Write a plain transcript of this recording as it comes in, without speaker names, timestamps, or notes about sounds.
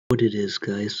What it is,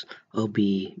 guys, I'll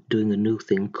be doing a new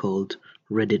thing called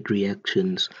Reddit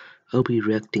reactions. I'll be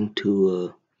reacting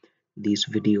to these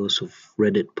videos of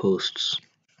Reddit posts.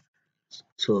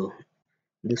 So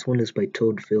this one is by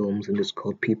Toad Films and it's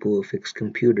called People Who Fix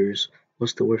Computers.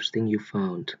 What's the worst thing you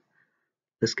found?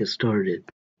 Let's get started.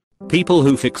 People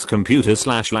who fix computers /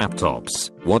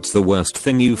 laptops. What's the worst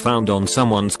thing you found on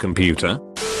someone's computer?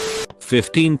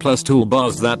 15 plus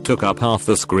toolbars that took up half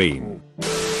the screen.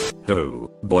 Oh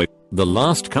boy, the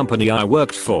last company I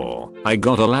worked for, I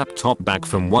got a laptop back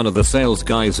from one of the sales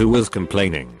guys who was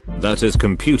complaining that his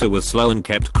computer was slow and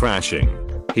kept crashing.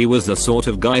 He was the sort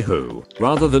of guy who,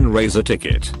 rather than raise a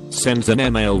ticket, sends an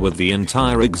email with the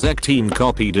entire exec team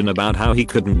copied in about how he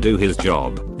couldn't do his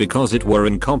job because it were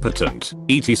incompetent,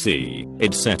 etc,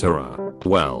 etc.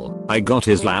 Well, I got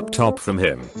his laptop from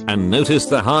him and noticed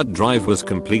the hard drive was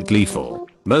completely full.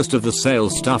 Most of the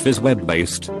sales stuff is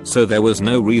web-based, so there was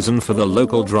no reason for the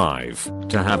local drive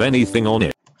to have anything on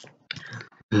it.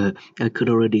 I could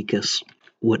already guess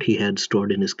what he had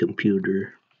stored in his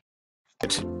computer.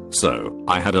 So,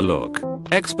 I had a look.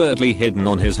 Expertly hidden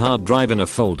on his hard drive in a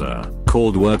folder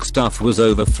called work stuff was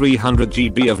over 300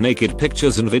 GB of naked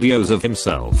pictures and videos of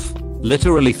himself.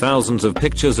 Literally thousands of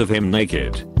pictures of him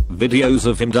naked. Videos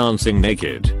of him dancing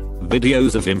naked.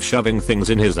 Videos of him shoving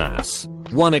things in his ass.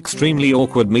 One extremely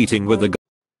awkward meeting with the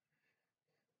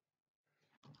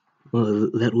Well,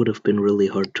 that would have been really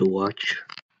hard to watch.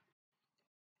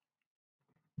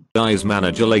 guy's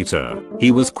manager later.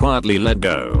 He was quietly let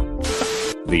go.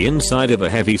 The inside of a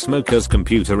heavy smoker's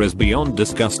computer is beyond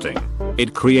disgusting.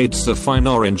 It creates a fine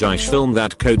orange-ish film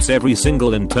that coats every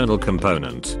single internal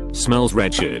component, smells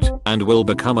wretched, and will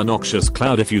become a noxious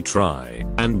cloud if you try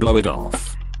and blow it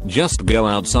off. Just go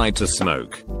outside to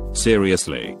smoke.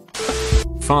 Seriously.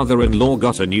 Father-in-law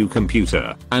got a new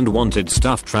computer and wanted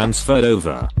stuff transferred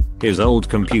over. His old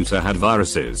computer had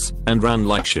viruses and ran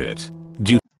like shit.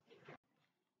 Due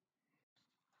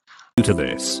to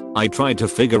this, I tried to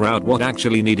figure out what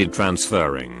actually needed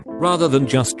transferring, rather than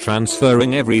just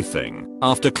transferring everything.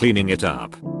 After cleaning it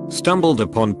up, stumbled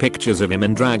upon pictures of him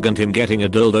and drag and him getting a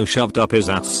dildo shoved up his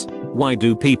ass. Why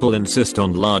do people insist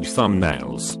on large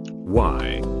thumbnails?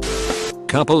 Why?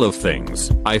 Couple of things.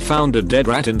 I found a dead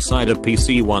rat inside a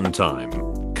PC one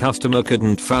time. Customer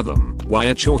couldn't fathom why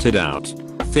it shorted out.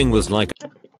 Thing was like,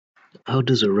 How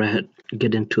does a rat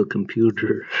get into a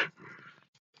computer?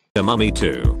 a mummy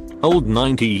too. Old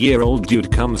 90-year-old dude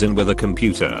comes in with a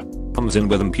computer.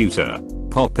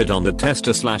 Pop it on the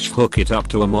tester / hook it up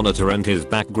to a monitor and his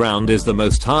background is the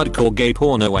most hardcore gay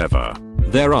porno ever.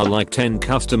 There are like 10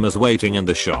 customers waiting in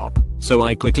the shop, so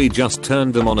I quickly just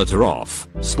turned the monitor off,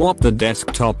 swapped the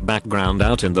desktop background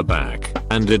out in the back,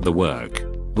 and did the work.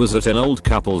 Was at an old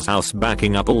couple's house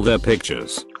backing up all their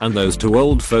pictures, and those two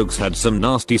old folks had some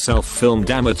nasty self-filmed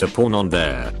amateur porn on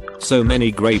there. So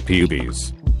many grey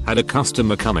pubes. Had a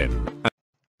customer come in.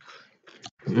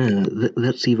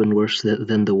 That's even worse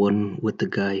than the one with the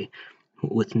guy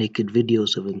with naked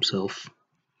videos of himself.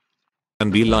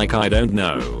 And be like, I don't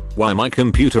know why my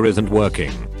computer isn't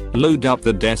working. Load up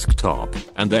the desktop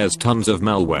and there's tons of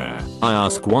malware. I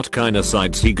ask what kind of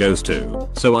sites he goes to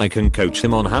so I can coach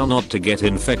him on how not to get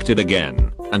infected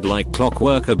again. And like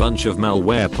clockwork a bunch of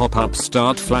malware pop-ups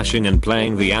start flashing and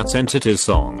playing the @Entities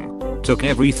song. Took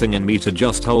everything in me to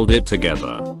just hold it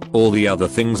together. All the other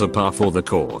things are par for the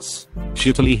course.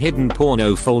 Shittily hidden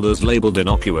porno folders labeled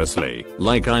innocuously,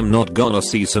 like I'm not gonna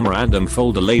see some random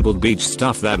folder labeled beach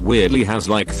stuff that weirdly has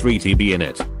like 3 TB in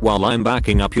it, while I'm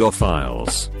backing up your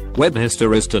files. Web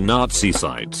histories to Nazi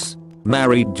sites.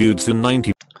 Married dudes in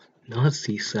 90%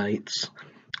 Nazi sites?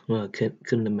 Well, I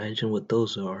couldn't imagine what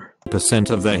those are.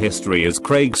 of their history is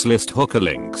Craigslist hooker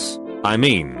links. I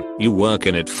mean, you work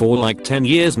in it for like 10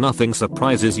 years, nothing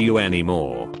surprises you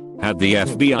anymore. Had the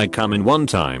FBI come in one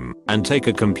time and take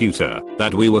a computer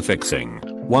that we were fixing.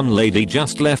 One lady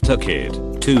just left her kid,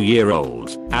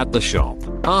 2-year-old, at the shop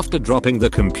after dropping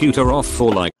the computer off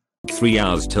for like 3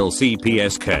 hours till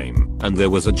CPS came and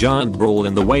there was a giant brawl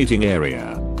in the waiting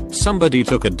area. Somebody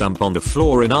took a dump on the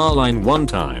floor in our line one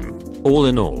time. All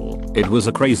in all, it was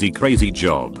a crazy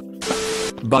job.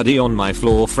 Buddy on my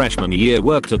floor freshman year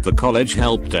worked at the college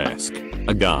help desk.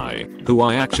 A guy, who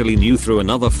I actually knew through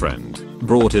another friend,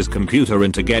 brought his computer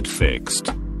in to get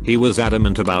fixed. He was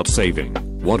adamant about saving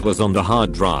what was on the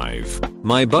hard drive.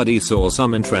 My buddy saw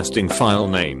some interesting file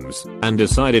names and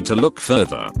decided to look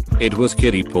further. It was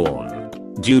kiddie porn.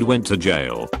 Dude went to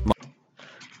jail.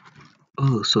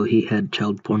 Oh, so he had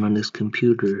child porn on his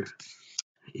computer.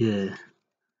 Yeah.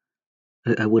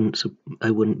 I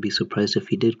wouldn't be surprised if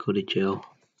he did go to jail.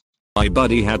 My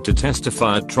buddy had to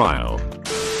testify at trial.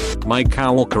 My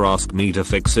coworker asked me to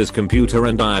fix his computer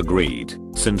and I agreed,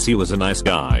 since he was a nice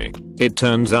guy. It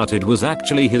turns out it was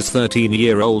actually his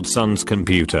 13-year-old son's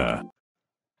computer.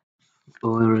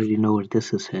 Oh, I already know where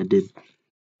this is headed.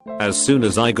 As soon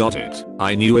as I got it,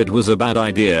 I knew it was a bad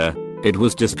idea. It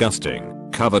was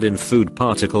disgusting, covered in food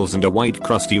particles and a white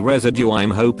crusty residue I'm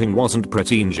hoping wasn't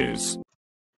pretentious.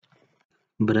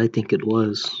 But I think it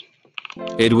was.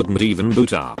 It wouldn't even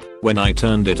boot up when I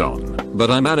turned it on, but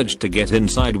I managed to get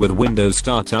inside with Windows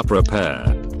Startup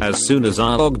Repair. As soon as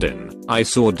I logged in, I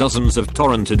saw dozens of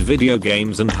torrented video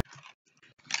games and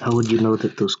How would you know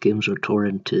that those games were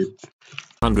torrented?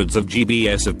 hundreds of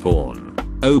GBs of porn.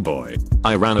 Oh boy,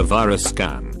 I ran a virus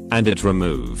scan, and it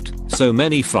removed so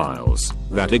many files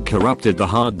that it corrupted the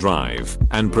hard drive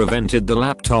and prevented the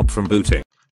laptop from booting.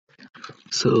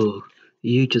 So,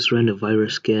 you just ran a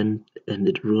virus scan and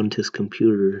it ruined his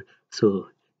computer, so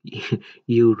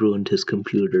you ruined his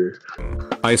computer.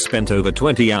 I spent over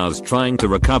 20 hours trying to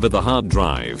recover the hard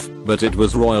drive, but it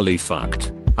was royally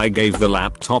fucked. I gave the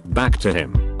laptop back to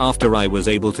him after I was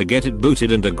able to get it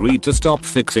booted and agreed to stop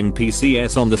fixing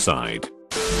PCs on the side.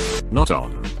 Not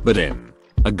on, but in.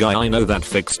 A guy I know that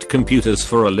fixed computers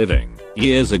for a living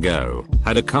years ago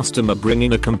had a customer bring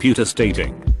in a computer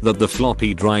stating that the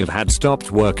floppy drive had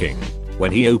stopped working.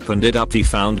 When he opened it up, he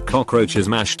found cockroaches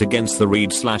mashed against the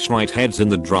read/write heads in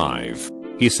the drive.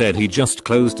 He said he just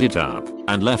closed it up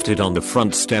and left it on the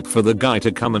front step for the guy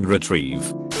to come and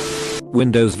retrieve.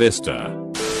 Windows Vista.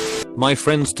 My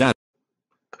friend's dad.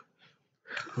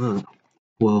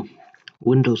 Well,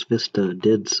 Windows Vista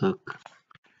did suck.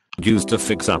 Used to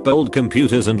fix up old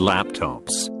computers and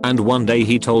laptops, and one day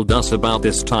he told us about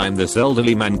this time this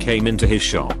elderly man came into his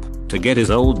shop to get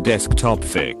his old desktop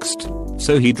fixed.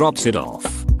 So he drops it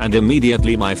off, and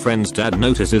immediately my friend's dad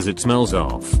notices it smells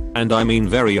off, and I mean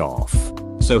very off.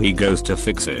 So he goes to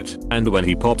fix it, and when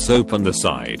he pops open the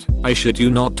side, I shit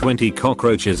you not, 20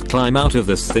 cockroaches climb out of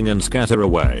this thing and scatter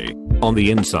away. On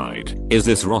the inside is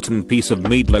this rotten piece of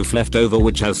meatloaf left over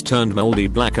which has turned moldy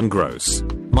black and gross.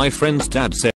 My friend's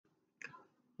dad said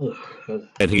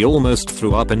he almost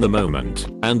threw up in the moment,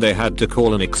 and they had to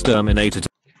call an exterminator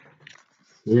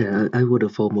Yeah, I would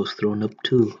have almost thrown up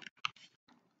too.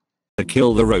 to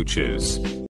kill the roaches.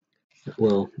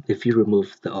 Well, if you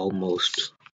remove the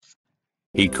almost.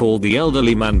 He called the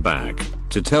elderly man back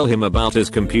to tell him about his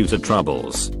computer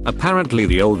troubles. Apparently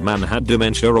the old man had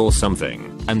dementia or something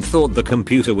and thought the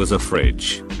computer was a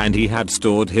fridge, and he had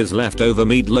stored his leftover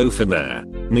meatloaf in there.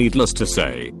 Needless to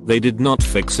say, they did not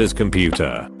fix his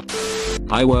computer.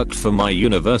 I worked for my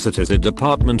university's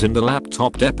department in the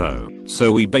laptop depot,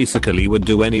 so we basically would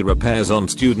do any repairs on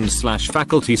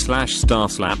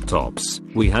students/faculty/staff's laptops.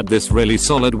 We had this really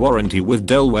solid warranty with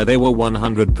Dell where they were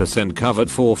 100% covered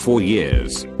for 4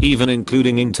 years, even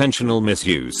including intentional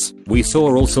misuse. We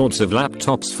saw all sorts of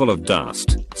laptops full of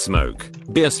dust, smoke,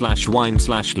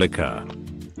 beer/wine/liquor.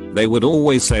 They would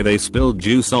always say they spilled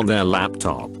juice on their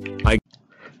laptop.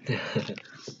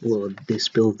 Well, they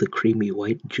spilled the creamy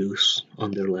white juice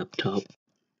on their laptop.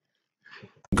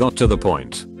 Got to the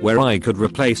point where I could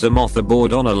replace a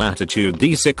motherboard on a Latitude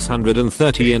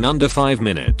D630 in under 5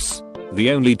 minutes. The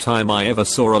only time I ever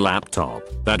saw a laptop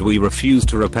that we refused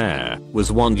to repair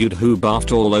was one dude who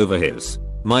barfed all over his.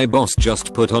 My boss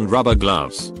just put on rubber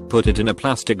gloves, put it in a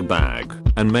plastic bag,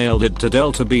 and mailed it to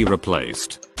Dell to be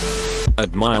replaced.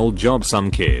 At my old job,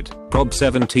 some kid, prob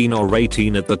 17 or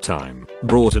 18 at the time,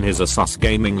 brought in his Asus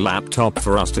gaming laptop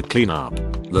for us to clean up.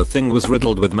 The thing was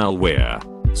riddled with malware.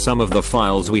 Some of the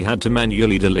files we had to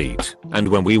manually delete, and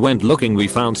when we went looking we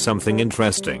found something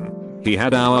interesting. He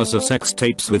had hours of sex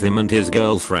tapes with him and his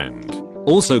girlfriend.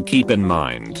 Also keep in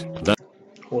mind that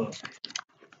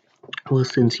Well,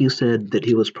 since you said that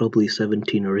he was probably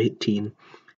 17 or 18,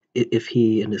 if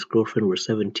he and his girlfriend were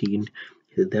 17,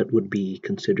 that would be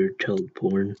considered child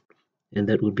porn, and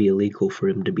that would be illegal for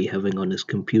him to be having on his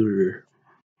computer.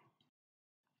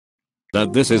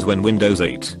 this is when Windows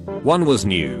 8.1 was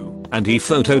new, and he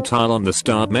photo tile on the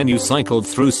start menu cycled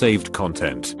through saved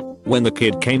content. When the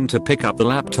kid came to pick up the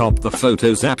laptop, the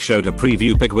Photos app showed a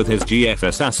preview pic with his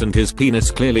GFSS and his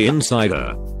penis clearly inside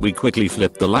her. We quickly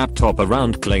flipped the laptop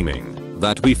around claiming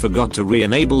that we forgot to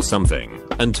re-enable something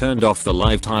and turned off the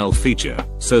live tile feature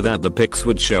so that the pics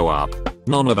would show up.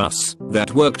 None of us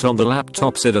that worked on the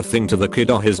laptop said a thing to the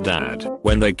kid or his dad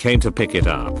when they came to pick it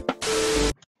up.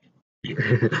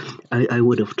 I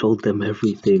would have told them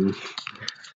everything.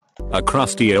 A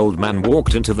crusty old man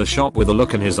walked into the shop with a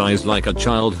look in his eyes like a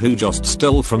child who just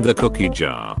stole from the cookie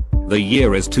jar. The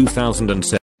year is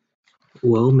 2007.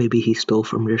 Well, maybe he stole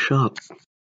from your shop.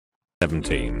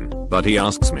 But he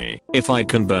asks me if I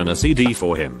can burn a CD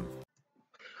for him.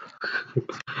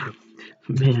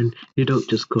 Man, you don't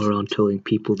just go around telling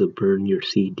people to burn your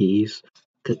CDs.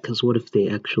 Cause what if they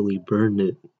actually burn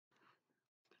it?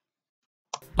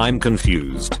 I'm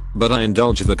confused, but I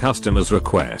indulge the customer's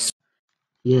request.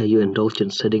 Yeah, you indulge in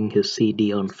setting his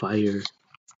CD on fire.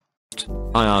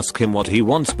 I ask him what he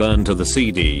wants burned to the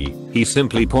CD. He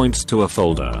simply points to a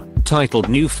folder titled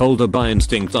New Folder. By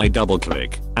instinct I double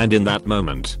click, and in that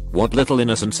moment, what little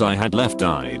innocence I had left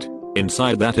died.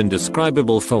 Inside that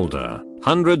indescribable folder,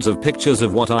 hundreds of pictures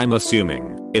of what I'm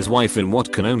assuming is wife in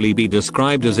what can only be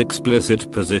described as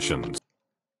explicit positions.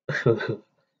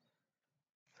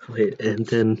 Wait, and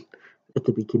then at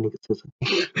the beginning it says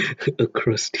a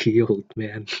crusty old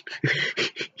man.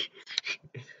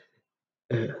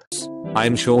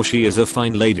 I'm sure she is a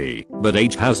fine lady, but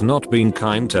age has not been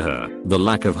kind to her. The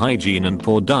lack of hygiene and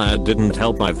poor diet didn't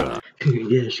help either.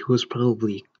 Yeah, she was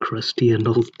probably crusty and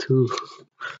old too.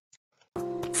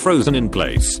 Frozen in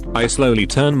place, I slowly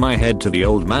turn my head to the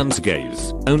old man's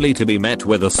gaze, only to be met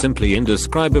with a simply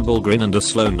indescribable grin and a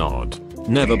slow nod.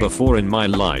 Never before in my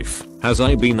life has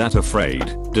I been that afraid,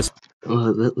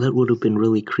 that would have been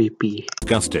really creepy.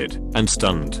 disgusted, and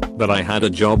stunned, but I had a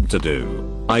job to do.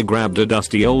 I grabbed a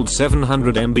dusty old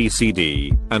 700 MB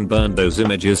CD and burned those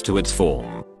images to its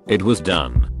form. It was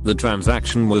done, the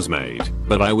transaction was made,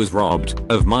 but I was robbed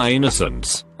of my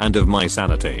innocence and of my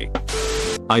sanity.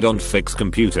 I don't fix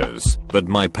computers, but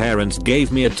my parents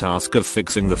gave me a task of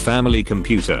fixing the family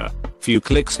computer. Few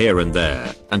clicks here and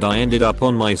there, and I ended up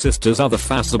on my sister's other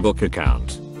Facebook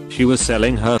account. She was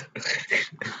selling her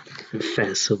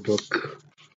Facebook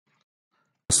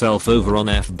herself over on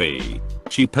FB.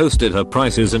 She posted her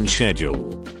prices and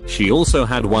schedule. She also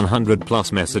had 100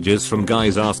 plus messages from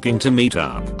guys asking to meet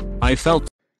up. I felt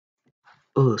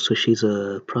Oh, so she's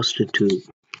a prostitute.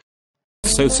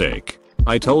 so sick.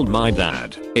 I told my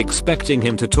dad, expecting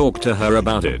him to talk to her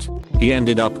about it. He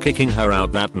ended up kicking her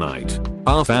out that night.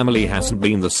 Our family hasn't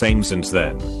been the same since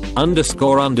then.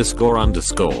 Underscore.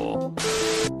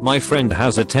 My friend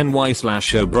has a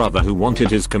 10Y/0 brother who wanted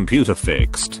his computer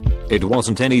fixed. It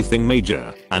wasn't anything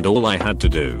major, and all I had to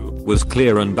do was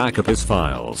clear and back up his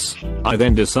files. I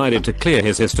then decided to clear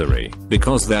his history,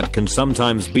 because that can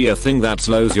sometimes be a thing that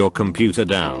slows your computer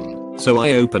down. So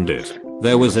I opened it.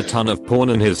 There was a ton of porn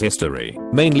in his history,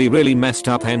 mainly really messed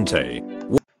up hentai.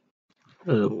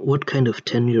 What kind of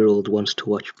 10-year-old wants to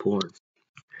watch porn?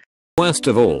 Worst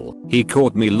of all, he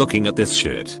caught me looking at this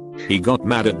shit. He got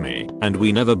mad at me, and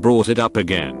we never brought it up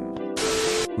again.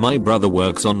 My brother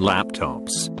works on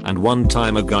laptops, and one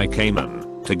time a guy came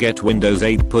in to get Windows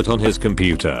 8 put on his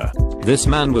computer. This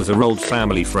man was our old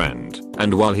family friend,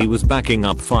 and while he was backing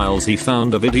up files he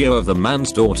found a video of the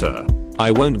man's daughter. I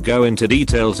won't go into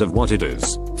details of what it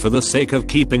is, for the sake of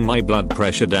keeping my blood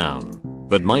pressure down.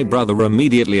 But my brother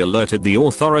immediately alerted the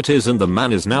authorities and the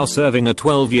man is now serving a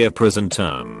 12-year prison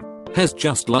term. He's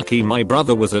just lucky my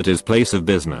brother was at his place of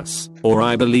business, or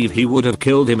I believe he would have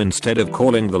killed him instead of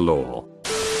calling the law.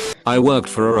 I worked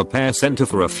for a repair center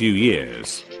for a few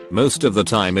years. Most of the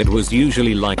time it was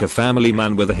usually like a family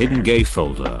man with a hidden gay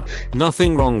folder.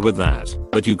 Nothing wrong with that,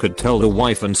 but you could tell the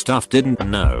wife and stuff didn't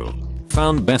know.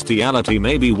 Found bestiality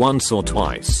maybe once or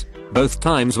twice. Both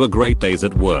times were great days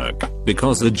at work,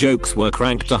 because the jokes were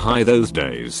cranked to high those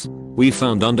days. We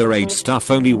found underage stuff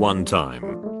only one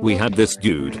time. We had this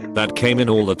dude that came in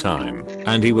all the time,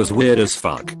 and he was weird as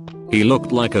fuck. He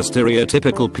looked like a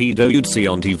stereotypical pedo you'd see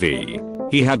on TV.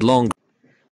 He had long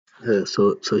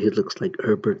So he looks like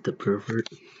Herbert the pervert.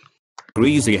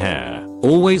 greasy hair,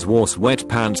 always wore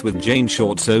sweatpants with jean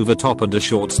shorts over top and a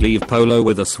short sleeve polo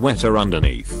with a sweater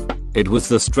underneath. It was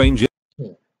the strangest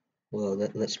Well,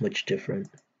 that's much different.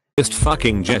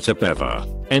 fucking jet-up ever.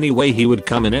 Anyway, he would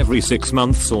come in every 6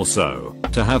 months or so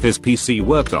to have his PC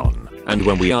worked on, and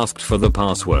when we asked for the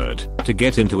password to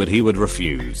get into it he would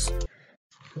refuse.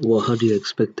 Well, how do you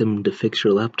expect them to fix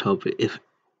your laptop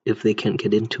if they can't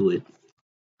get into it?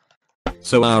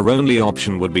 So our only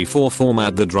option would be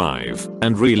format the drive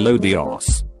and reload the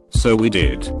OS. So we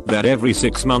did that every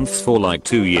 6 months for like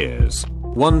 2 years.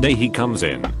 One day he comes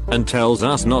in and tells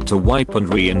us not to wipe and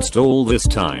reinstall this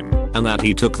time, and that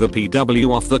he took the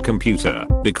PW off the computer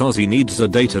because he needs the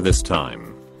data this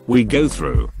time. We go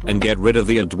through and get rid of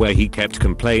the adware he kept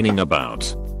complaining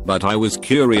about. But I was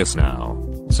curious now.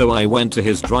 So I went to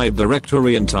his drive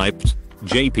directory and typed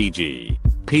JPG,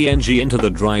 PNG into the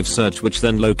drive search, which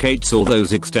then locates all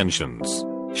those extensions.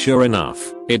 Sure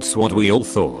enough, it's what we all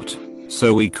thought.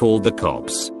 So we called the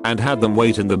cops and had them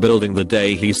wait in the building the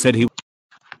day he said he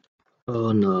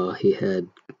Oh no,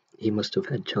 he must have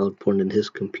had child porn in his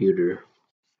computer.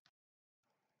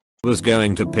 was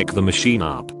going to pick the machine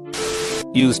up.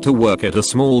 Used to work at a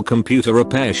small computer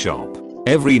repair shop.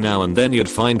 Every now and then you'd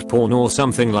find porn or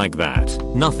something like that.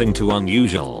 Nothing too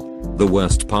unusual. The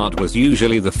worst part was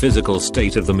usually the physical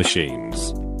state of the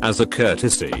machines. As a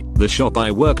courtesy, the shop I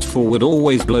worked for would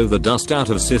always blow the dust out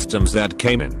of systems that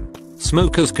came in.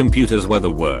 Smokers' computers were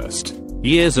the worst.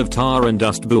 Years of tar and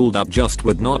dust build-up just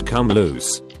would not come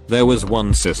loose. There was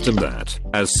one system that,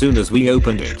 as soon as we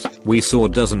opened it, we saw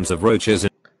dozens of roaches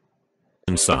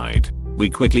inside. We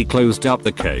quickly closed up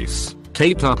the case,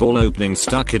 taped up all openings,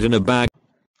 stuck it in a bag,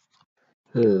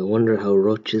 Wonder how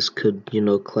roaches could,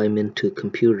 climb into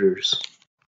computers.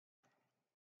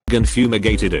 and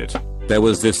fumigated it. There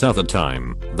was this other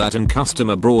time that a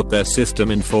customer brought their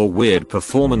system in for weird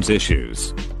performance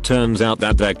issues. Turns out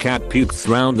that their cat puked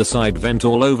round the side vent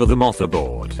all over the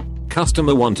motherboard.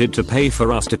 Customer wanted to pay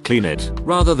for us to clean it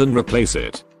rather than replace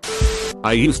it.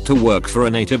 I used to work for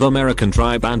a Native American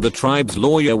tribe, and the tribe's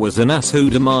lawyer was an ass who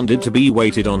demanded to be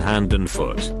waited on hand and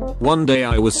foot. One day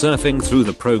I was surfing through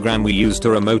the program we used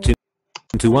to remote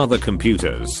into other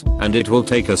computers, and it will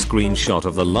take a screenshot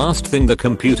of the last thing the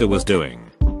computer was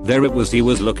doing. There it was, he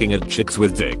was looking at chicks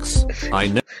with dicks. I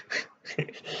know.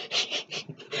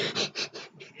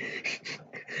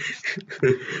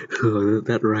 Oh,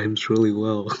 that rhymes really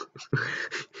well.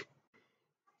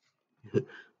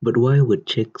 But why would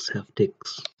chicks have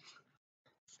dicks?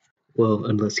 Well,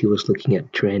 unless he was looking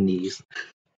at trannies.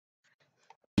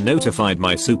 Notified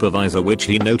my supervisor, which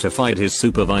he notified his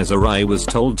supervisor. I was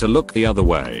told to look the other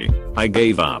way. I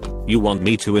gave up. You want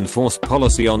me to enforce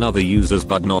policy on other users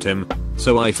but not him?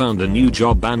 So I found a new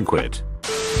job and quit.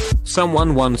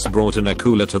 Someone once brought in a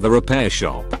cooler to the repair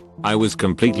shop. I was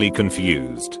completely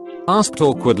confused. Asked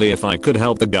awkwardly if I could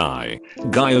help the guy.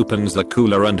 Guy opens the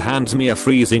cooler and hands me a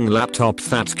freezing laptop.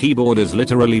 Fat keyboard is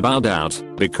literally bowed out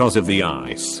because of the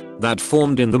ice that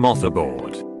formed in the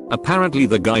motherboard. Apparently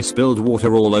the guy spilled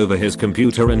water all over his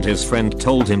computer and his friend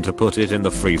told him to put it in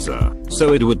the freezer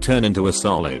so it would turn into a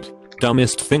solid.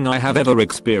 Dumbest thing I have ever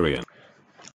experienced.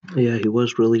 Yeah, he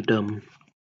was really dumb.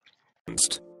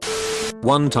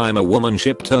 One time a woman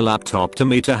shipped her laptop to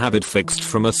me to have it fixed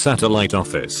from a satellite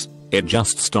office. It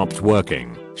just stopped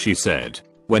working, she said.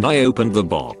 When I opened the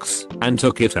box and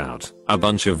took it out, a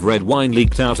bunch of red wine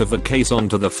leaked out of the case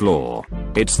onto the floor.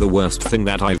 It's the worst thing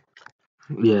that I've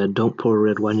Yeah, don't pour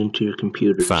red wine into your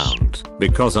computers. found,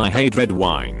 because I hate red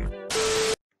wine.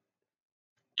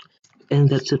 And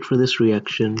that's it for this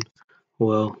reaction.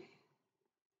 Well,